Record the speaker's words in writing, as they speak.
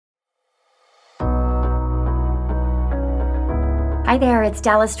Hi there, it's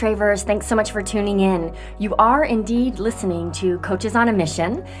Dallas Travers. Thanks so much for tuning in. You are indeed listening to Coaches on a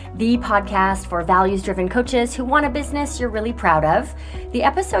Mission, the podcast for values-driven coaches who want a business you're really proud of. The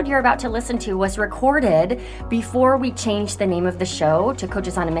episode you're about to listen to was recorded before we changed the name of the show to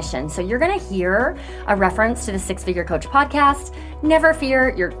Coaches on a Mission. So you're going to hear a reference to the Six Figure Coach podcast. Never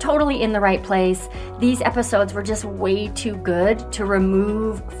fear, you're totally in the right place. These episodes were just way too good to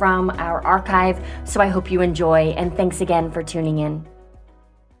remove from our archive, so I hope you enjoy, and thanks again for tuning in.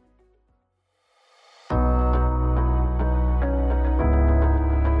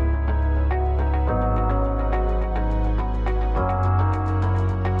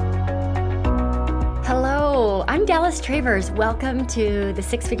 I'm Dallas Travers. Welcome to the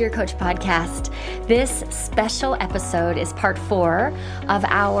Six Figure Coach podcast. This special episode is part 4 of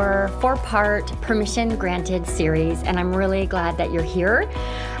our 4-part Permission Granted series, and I'm really glad that you're here.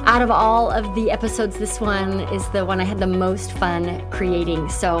 Out of all of the episodes, this one is the one I had the most fun creating.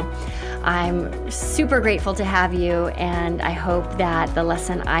 So I'm super grateful to have you, and I hope that the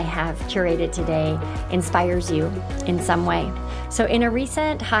lesson I have curated today inspires you in some way. So in a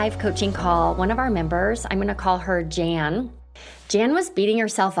recent Hive coaching call, one of our members, I'm going to call her Jan. Jan was beating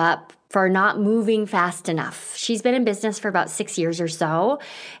herself up for not moving fast enough. She's been in business for about 6 years or so,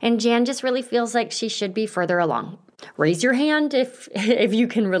 and Jan just really feels like she should be further along. Raise your hand if you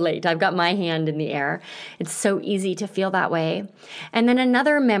can relate. I've got my hand in the air. It's so easy to feel that way. And then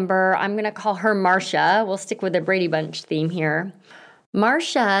another member, I'm going to call her Marcia. We'll stick with the Brady Bunch theme here.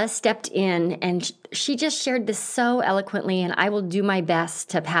 Marcia stepped in and she just shared this so eloquently, and I will do my best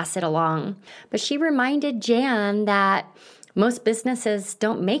to pass it along. But she reminded Jan that most businesses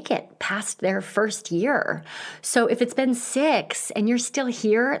don't make it past their first year. So if it's been 6 and you're still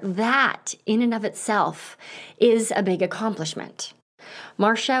here, that in and of itself is a big accomplishment.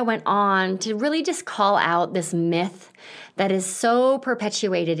 Marcia went on to really just call out this myth that is so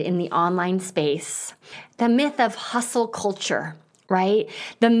perpetuated in the online space, the myth of hustle culture, right?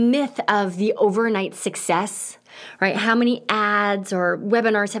 The myth of the overnight success, right? How many ads or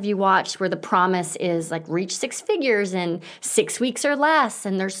webinars have you watched where the promise is like reach 6 figures in 6 weeks or less?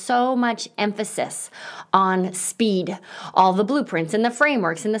 And there's so much emphasis on speed. All the blueprints and the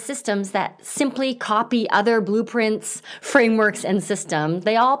frameworks and the systems that simply copy other blueprints, frameworks, and systems,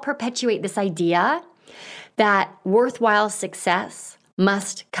 they all perpetuate this idea that worthwhile success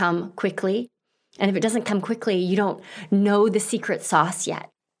must come quickly. And if it doesn't come quickly, you don't know the secret sauce yet.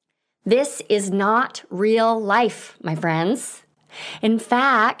 This is not real life, my friends. In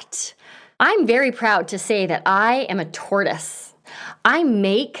fact, I'm very proud to say that I am a tortoise. I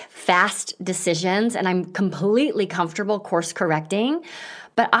make fast decisions and I'm completely comfortable course correcting,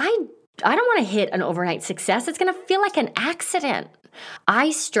 but I don't want to hit an overnight success. It's going to feel like an accident.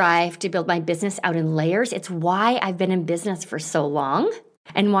 I strive to build my business out in layers. It's why I've been in business for so long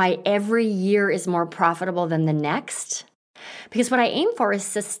and why every year is more profitable than the next. Because what I aim for is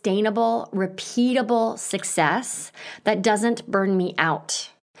sustainable, repeatable success that doesn't burn me out.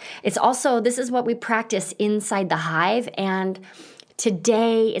 It's also, this is what we practice inside the Hive, and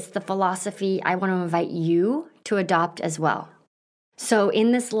today it's the philosophy I want to invite you to adopt as well. So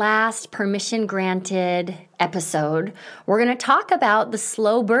in this last Permission Granted episode, we're going to talk about the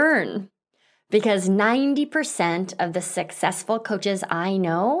slow burn. Because 90% of the successful coaches I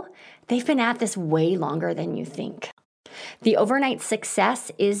know, they've been at this way longer than you think. The overnight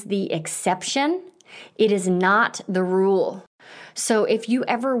success is the exception. It is not the rule. So if you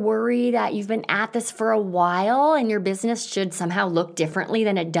ever worry that you've been at this for a while and your business should somehow look differently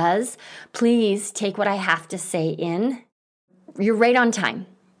than it does, please take what I have to say in. You're right on time.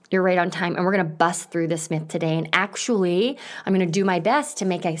 You're right on time, and we're going to bust through this myth today. And actually, I'm going to do my best to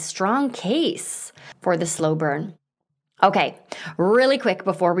make a strong case for the slow burn. Okay, really quick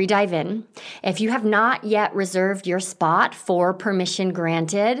before we dive in, if you have not yet reserved your spot for Permission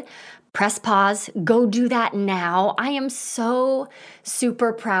Granted, press pause, go do that now. I am so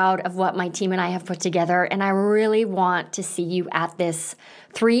super proud of what my team and I have put together, and I really want to see you at this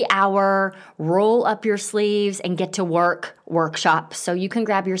 3-hour roll up your sleeves and get to work workshop. So you can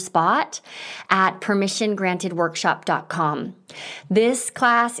grab your spot at permissiongrantedworkshop.com. This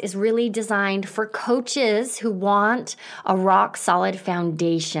class is really designed for coaches who want a rock solid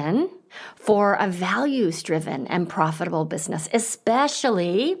foundation for a values-driven and profitable business,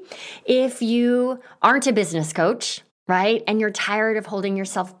 especially if you aren't a business coach, right? And you're tired of holding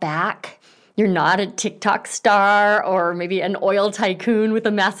yourself back. You're not a TikTok star or maybe an oil tycoon with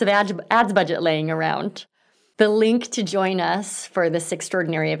a massive ads budget laying around. The link to join us for this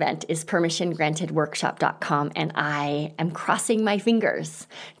extraordinary event is permissiongrantedworkshop.com, and I am crossing my fingers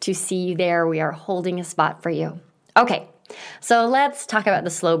to see you there. We are holding a spot for you. Okay, So let's talk about the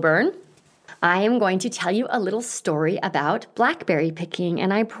slow burn. I am going to tell you a little story about blackberry picking,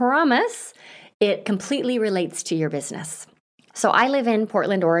 and I promise it completely relates to your business. So I live in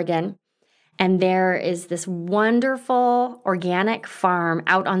Portland, Oregon, and there is this wonderful organic farm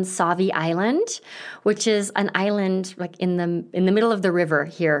out on Sauvie Island, which is an island like in the middle of the river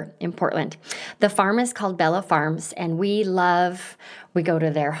here in Portland. The farm is called Bella Farms, and we go to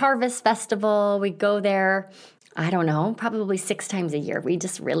their harvest festival. We go there, I don't know, probably 6 times a year. We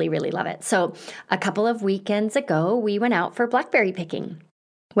just really, really love it. So a couple of weekends ago, we went out for blackberry picking.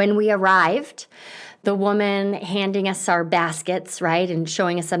 When we arrived, the woman handing us our baskets, right, and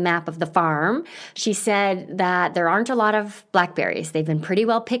showing us a map of the farm, she said that there aren't a lot of blackberries. They've been pretty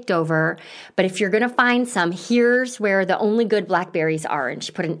well picked over, but if you're going to find some, here's where the only good blackberries are. And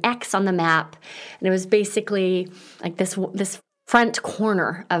she put an X on the map, and it was basically like this front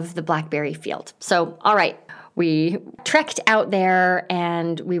corner of the blackberry field. So, all right. We trekked out there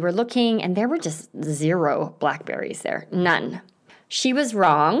and we were looking, and there were just 0 blackberries there. None. She was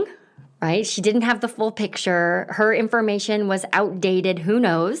wrong, right? She didn't have the full picture. Her information was outdated, who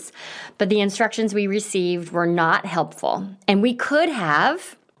knows? But the instructions we received were not helpful. And we could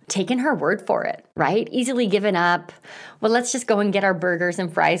have taken her word for it, right? Easily given up. Well, let's just go and get our burgers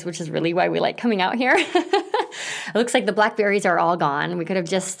and fries, which is really why we like coming out here. It looks like the blackberries are all gone. We could have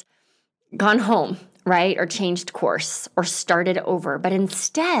just gone home, right? Or changed course or started over. But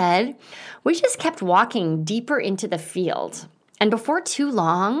instead, we just kept walking deeper into the field. And before too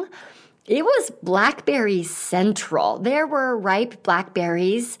long, it was blackberry central. There were ripe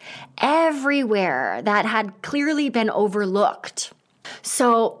blackberries everywhere that had clearly been overlooked.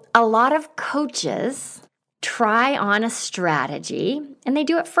 So a lot of coaches try on a strategy, and they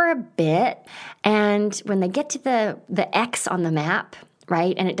do it for a bit. And when they get to the X on the map,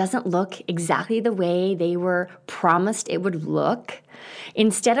 right, and it doesn't look exactly the way they were promised it would look,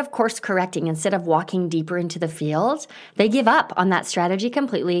 instead of course correcting, instead of walking deeper into the field, they give up on that strategy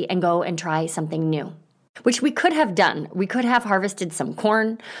completely and go and try something new, which we could have done. We could have harvested some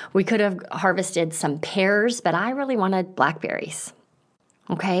corn. We could have harvested some pears, but I really wanted blackberries.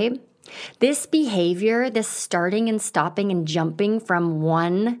 Okay? This behavior, this starting and stopping and jumping from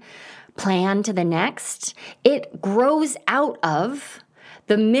one plan to the next, it grows out of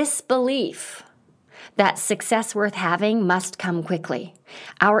the misbelief that success worth having must come quickly.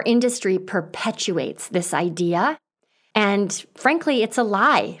 Our industry perpetuates this idea, and frankly, it's a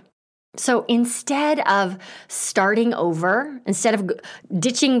lie. So instead of starting over, instead of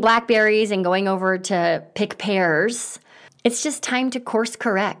ditching blackberries and going over to pick pears, it's just time to course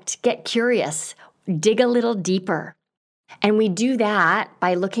correct, get curious, dig a little deeper. And we do that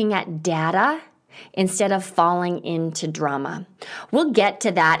by looking at data instead of falling into drama. We'll get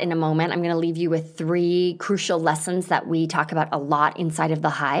to that in a moment. I'm going to leave you with 3 crucial lessons that we talk about a lot inside of the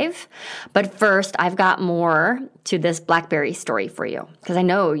Hive. But first, I've got more to this blackberry story for you, because I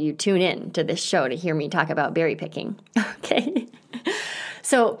know you tune in to this show to hear me talk about berry picking. Okay.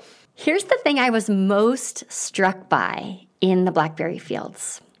 So here's the thing I was most struck by in the blackberry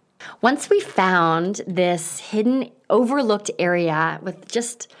fields. Once we found this hidden, overlooked area with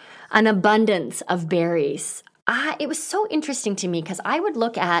just an abundance of berries, it was so interesting to me because I would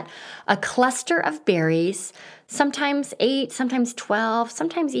look at a cluster of berries, sometimes 8, sometimes 12,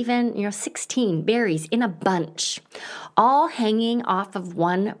 sometimes even 16 berries in a bunch, all hanging off of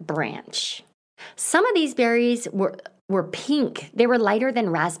one branch. Some of these berries were pink. They were lighter than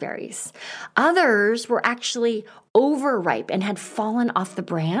raspberries. Others were actually overripe and had fallen off the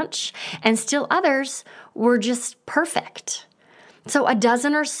branch, and still others were just perfect. So a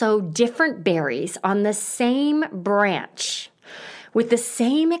dozen or so different berries on the same branch with the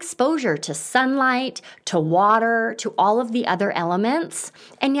same exposure to sunlight, to water, to all of the other elements,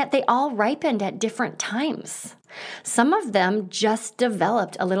 and yet they all ripened at different times. Some of them just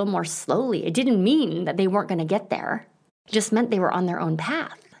developed a little more slowly. It didn't mean that they weren't going to get there. It just meant they were on their own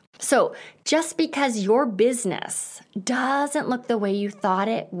path. So just because your business doesn't look the way you thought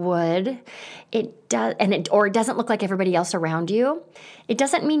it would, or it doesn't look like everybody else around you, it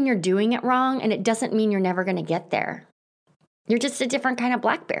doesn't mean you're doing it wrong, and it doesn't mean you're never going to get there. You're just a different kind of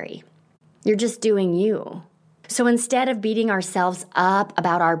blackberry. You're just doing you. So instead of beating ourselves up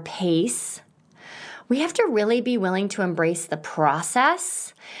about our pace, we have to really be willing to embrace the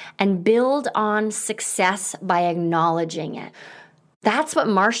process and build on success by acknowledging it. That's what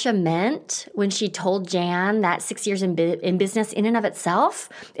Marsha meant when she told Jan that 6 years in business in and of itself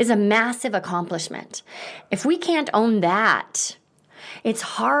is a massive accomplishment. If we can't own that, it's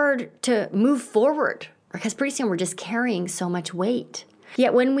hard to move forward because pretty soon we're just carrying so much weight.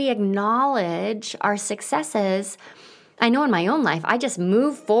 Yet when we acknowledge our successes, I know in my own life, I just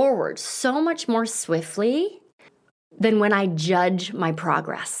move forward so much more swiftly than when I judge my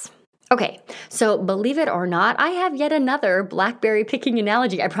progress. Okay, so believe it or not, I have yet another blackberry picking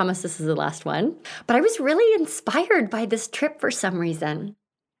analogy. I promise this is the last one. But I was really inspired by this trip for some reason.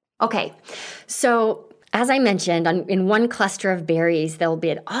 Okay, so as I mentioned, in one cluster of berries, they'll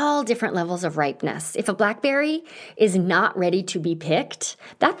be at all different levels of ripeness. If a blackberry is not ready to be picked,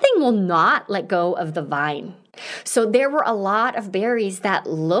 that thing will not let go of the vine. So there were a lot of berries that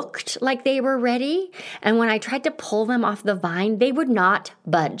looked like they were ready, and when I tried to pull them off the vine, they would not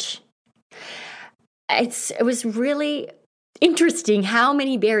budge. It was really interesting how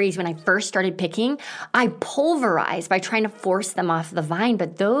many berries, when I first started picking, I pulverized by trying to force them off the vine,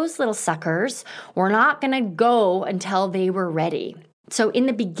 but those little suckers were not going to go until they were ready. So in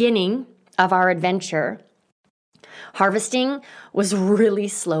the beginning of our adventure, harvesting was really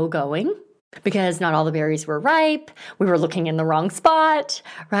slow going because not all the berries were ripe. We were looking in the wrong spot,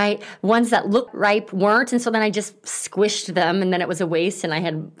 right? Ones that looked ripe weren't, and so then I just squished them, and then it was a waste, and I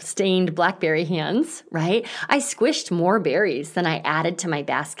had stained blackberry hands, right? I squished more berries than I added to my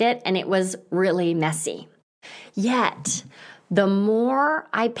basket, and it was really messy. Yet, the more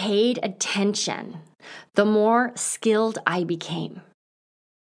I paid attention, the more skilled I became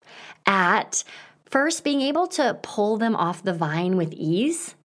at first being able to pull them off the vine with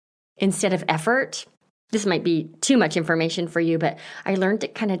ease instead of effort. This might be too much information for you, but I learned to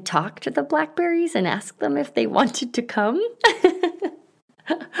kind of talk to the blackberries and ask them if they wanted to come.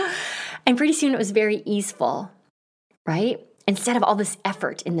 And pretty soon it was very easeful, right? Instead of all this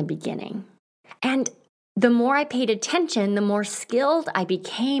effort in the beginning. And the more I paid attention, the more skilled I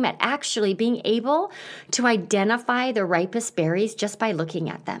became at actually being able to identify the ripest berries just by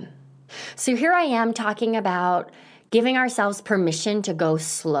looking at them. So here I am talking about giving ourselves permission to go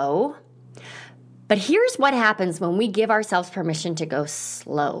slow. But here's what happens when we give ourselves permission to go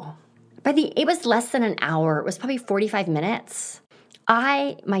slow. It was less than an hour. It was probably 45 minutes.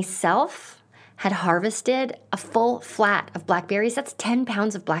 I, myself, had harvested a full flat of blackberries. That's 10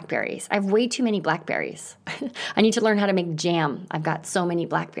 pounds of blackberries. I have way too many blackberries. I need to learn how to make jam. I've got so many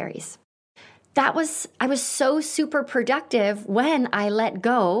blackberries. I was so super productive when I let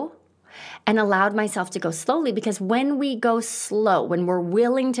go and allowed myself to go slowly, because when we go slow, when we're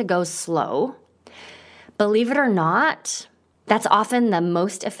willing to go slow, believe it or not, that's often the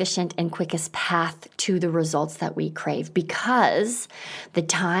most efficient and quickest path to the results that we crave, because the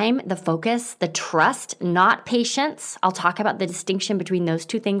time, the focus, the trust, not patience, I'll talk about the distinction between those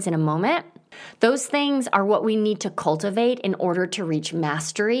two things in a moment. Those things are what we need to cultivate in order to reach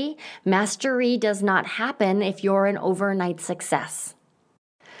mastery. Mastery does not happen if you're an overnight success.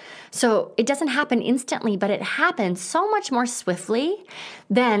 So it doesn't happen instantly, but it happens so much more swiftly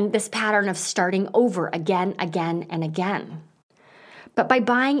than this pattern of starting over again, and again. But by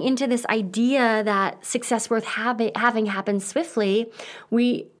buying into this idea that success worth having happens swiftly,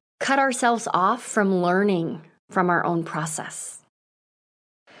 we cut ourselves off from learning from our own process.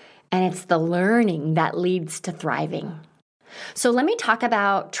 And it's the learning that leads to thriving. So let me talk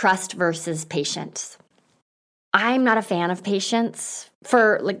about trust versus patience. I'm not a fan of patience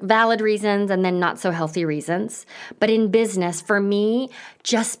for valid reasons and then not so healthy reasons. But in business, for me,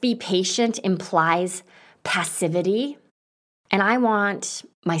 just be patient implies passivity. And I want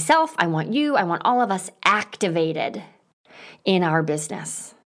myself, I want you, I want all of us activated in our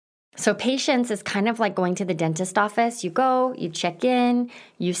business. So patience is kind of like going to the dentist office. You go, you check in,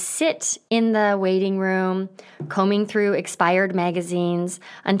 you sit in the waiting room, combing through expired magazines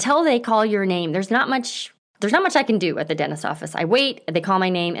until they call your name. There's not much I can do at the dentist office. I wait, they call my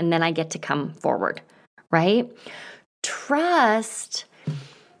name, and then I get to come forward, right? Trust,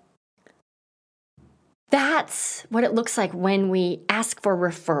 that's what it looks like when we ask for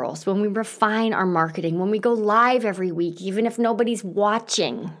referrals, when we refine our marketing, when we go live every week, even if nobody's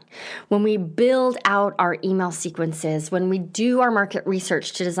watching, when we build out our email sequences, when we do our market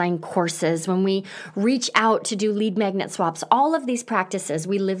research to design courses, when we reach out to do lead magnet swaps, all of these practices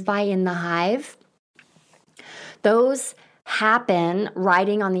we live by in the Hive. Those happen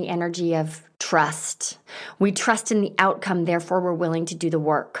riding on the energy of trust. We trust in the outcome, therefore we're willing to do the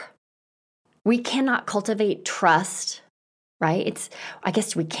work. We cannot cultivate trust, right? I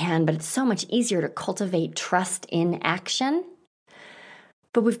guess we can, but it's so much easier to cultivate trust in action.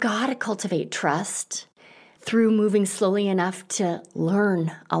 But we've got to cultivate trust through moving slowly enough to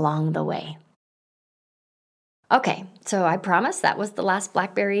learn along the way. Okay, so I promise that was the last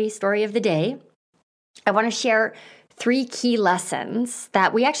blackberry story of the day. I want to share 3 key lessons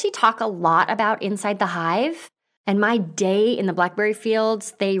that we actually talk a lot about inside the Hive, And my day in the BlackBerry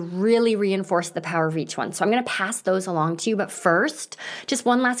fields, they really reinforce the power of each one. So I'm going to pass those along to you. But first, just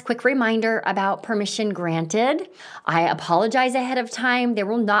one last quick reminder about permission granted. I apologize ahead of time. There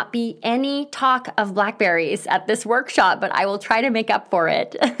will not be any talk of BlackBerries at this workshop, but I will try to make up for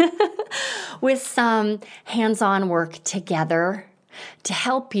it with some hands-on work together to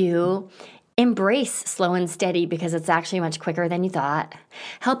help you embrace slow and steady, because it's actually much quicker than you thought.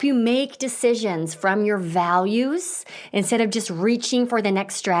 Help you make decisions from your values instead of just reaching for the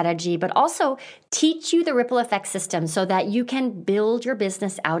next strategy, but also teach you the ripple effect system so that you can build your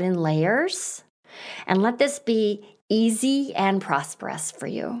business out in layers and let this be easy and prosperous for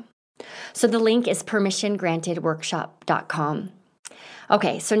you. So the link is permissiongrantedworkshop.com.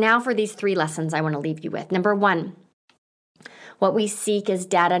 Okay, so now for these 3 lessons I want to leave you with. Number 1, what we seek is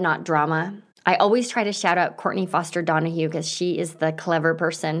data, not drama. I always try to shout out Courtney Foster Donahue because she is the clever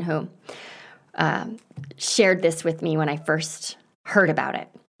person who shared this with me when I first heard about it.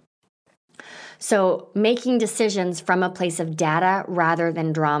 So making decisions from a place of data rather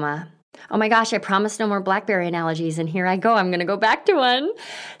than drama. Oh my gosh, I promised no more BlackBerry analogies, and here I go. I'm going to go back to one.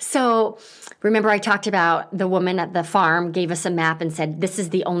 So remember I talked about the woman at the farm gave us a map and said, this is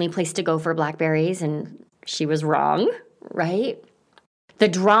the only place to go for blackberries, and she was wrong, right? The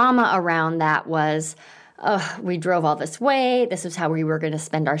drama around that was, we drove all this way. This is how we were going to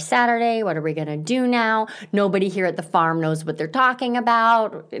spend our Saturday. What are we going to do now? Nobody here at the farm knows what they're talking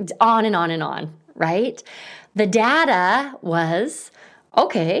about. It's on and on and on, right? The data was,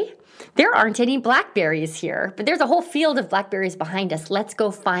 okay, there aren't any blackberries here, but there's a whole field of blackberries behind us. Let's go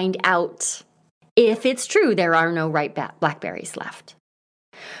find out if it's true there are no ripe blackberries left.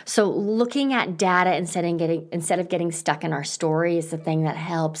 So looking at data instead of getting stuck in our story is the thing that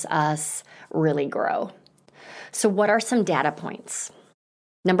helps us really grow. So what are some data points?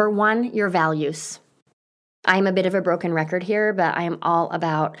 Number 1, your values. I'm a bit of a broken record here, but I am all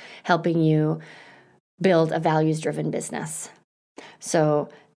about helping you build a values-driven business. So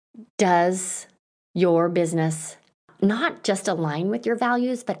does your business not just align with your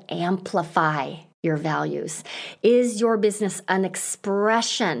values, but amplify your values? Is your business an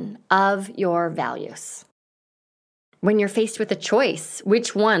expression of your values? When you're faced with a choice,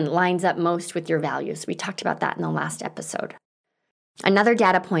 which one lines up most with your values? We talked about that in the last episode. Another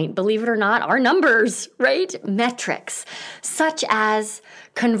data point, believe it or not, are numbers, right? Metrics, such as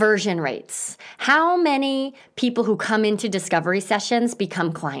conversion rates. How many people who come into discovery sessions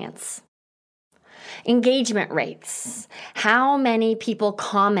become clients? Engagement rates. How many people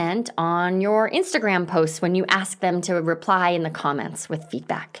comment on your Instagram posts when you ask them to reply in the comments with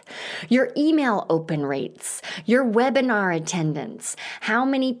feedback? Your email open rates, your webinar attendance. How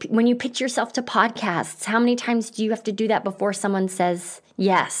many, when you pitch yourself to podcasts, how many times do you have to do that before someone says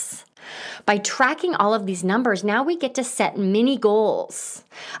yes? By tracking all of these numbers, now we get to set mini goals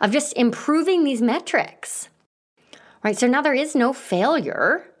of just improving these metrics, right? So now there is no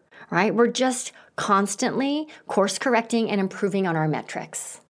failure, right? We're just constantly course correcting and improving on our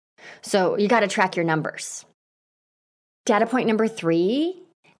metrics. So you got to track your numbers. Data point number 3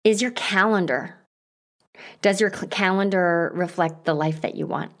 is your calendar. Does your calendar reflect the life that you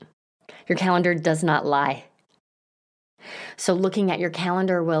want? Your calendar does not lie. So looking at your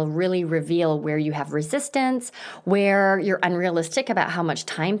calendar will really reveal where you have resistance, where you're unrealistic about how much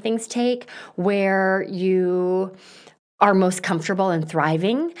time things take, where you are most comfortable and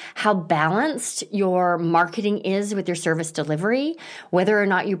thriving, how balanced your marketing is with your service delivery, whether or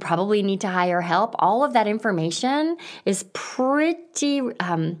not you probably need to hire help. All of that information is pretty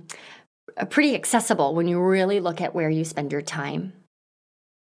accessible when you really look at where you spend your time.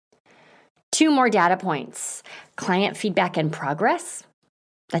 2 more data points. Client feedback and progress.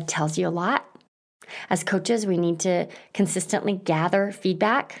 That tells you a lot. As coaches, we need to consistently gather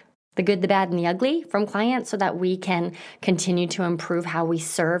feedback, the good, the bad, and the ugly from clients so that we can continue to improve how we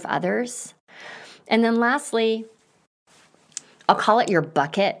serve others. And then lastly, I'll call it your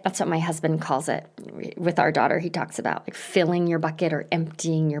bucket. That's what my husband calls it. With our daughter, he talks about like filling your bucket or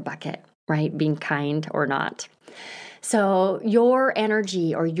emptying your bucket, right? Being kind or not. So your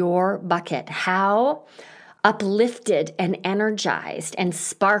energy or your bucket, how uplifted and energized and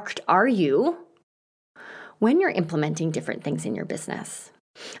sparked are you when you're implementing different things in your business?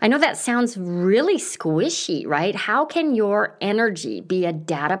 I know that sounds really squishy, right? How can your energy be a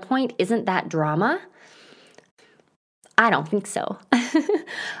data point? Isn't that drama? I don't think so.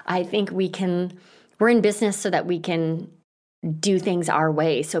 I think we're in business so that we can do things our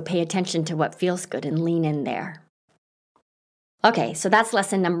way. So pay attention to what feels good and lean in there. Okay, so that's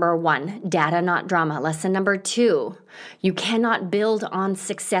lesson number 1, data, not drama. Lesson number 2, you cannot build on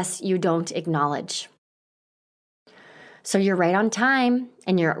success you don't acknowledge. So you're right on time,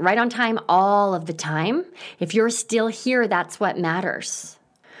 and you're right on time all of the time. If you're still here, that's what matters.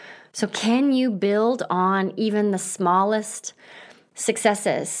 So can you build on even the smallest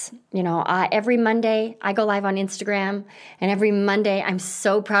successes? Every Monday I go live on Instagram, and every Monday I'm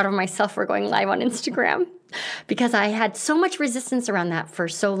so proud of myself for going live on Instagram because I had so much resistance around that for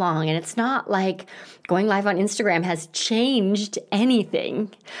so long. And it's not like going live on Instagram has changed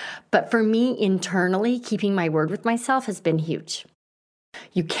anything. But for me internally, keeping my word with myself has been huge.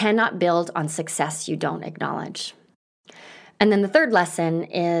 You cannot build on success you don't acknowledge. And then the third lesson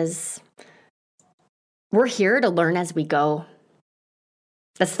is we're here to learn as we go.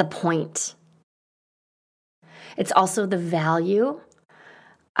 That's the point. It's also the value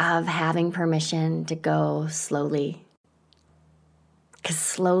of having permission to go slowly. Because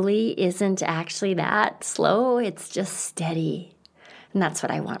slowly isn't actually that slow, it's just steady. And that's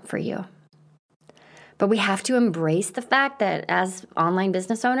what I want for you. But we have to embrace the fact that as online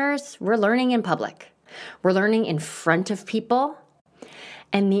business owners, we're learning in public. We're learning in front of people.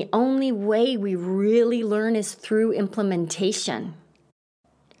 And the only way we really learn is through implementation.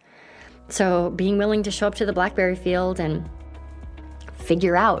 So being willing to show up to the blackberry field and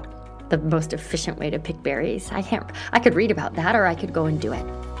figure out the most efficient way to pick berries. I could read about that, or I could go and do it.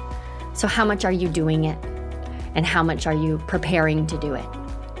 So how much are you doing it? And how much are you preparing to do it?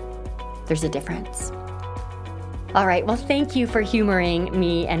 There's a difference. All right, well, thank you for humoring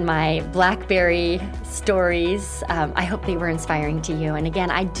me and my blackberry stories. I hope they were inspiring to you. And again,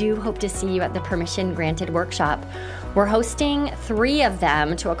 I do hope to see you at the Permission Granted workshop. We're hosting 3 of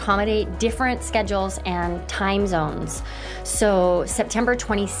them to accommodate different schedules and time zones. So September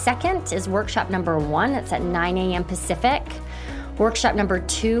 22nd is workshop number 1. It's at 9 a.m. Pacific. Workshop number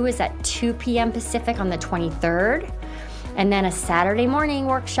 2 is at 2 p.m. Pacific on the 23rd. And then a Saturday morning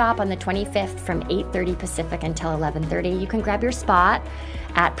workshop on the 25th from 8:30 Pacific until 11:30. You can grab your spot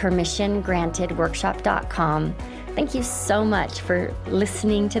at permissiongrantedworkshop.com. Thank you so much for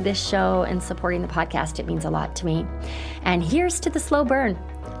listening to this show and supporting the podcast. It means a lot to me. And here's to the slow burn.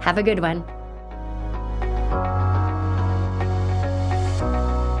 Have a good one.